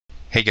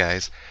Hey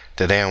guys,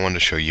 today I want to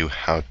show you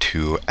how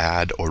to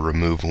add or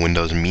remove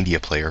Windows Media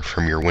Player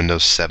from your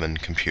Windows 7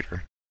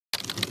 computer.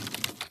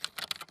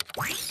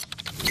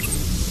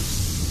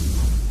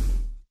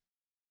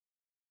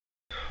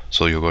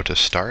 So you'll go to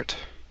Start,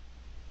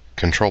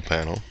 Control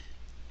Panel.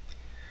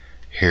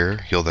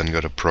 Here you'll then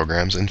go to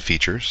Programs and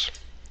Features.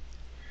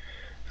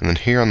 And then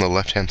here on the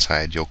left hand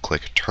side you'll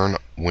click Turn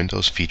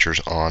Windows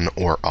Features On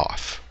or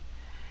Off.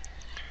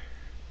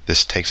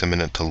 This takes a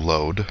minute to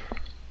load.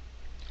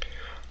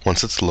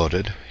 Once it's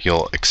loaded,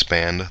 you'll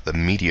expand the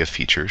media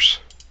features,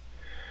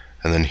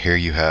 and then here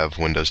you have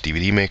Windows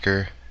DVD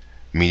Maker,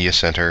 Media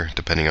Center,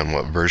 depending on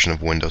what version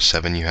of Windows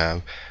 7 you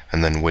have,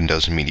 and then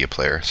Windows Media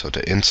Player. So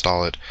to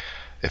install it,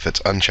 if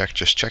it's unchecked,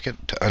 just check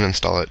it. To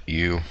uninstall it,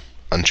 you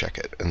uncheck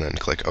it, and then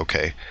click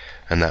OK.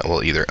 And that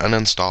will either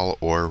uninstall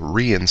or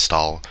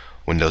reinstall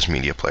Windows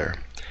Media Player.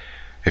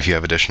 If you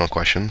have additional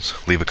questions,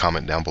 leave a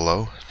comment down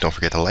below. Don't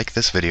forget to like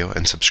this video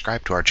and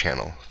subscribe to our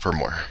channel for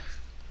more.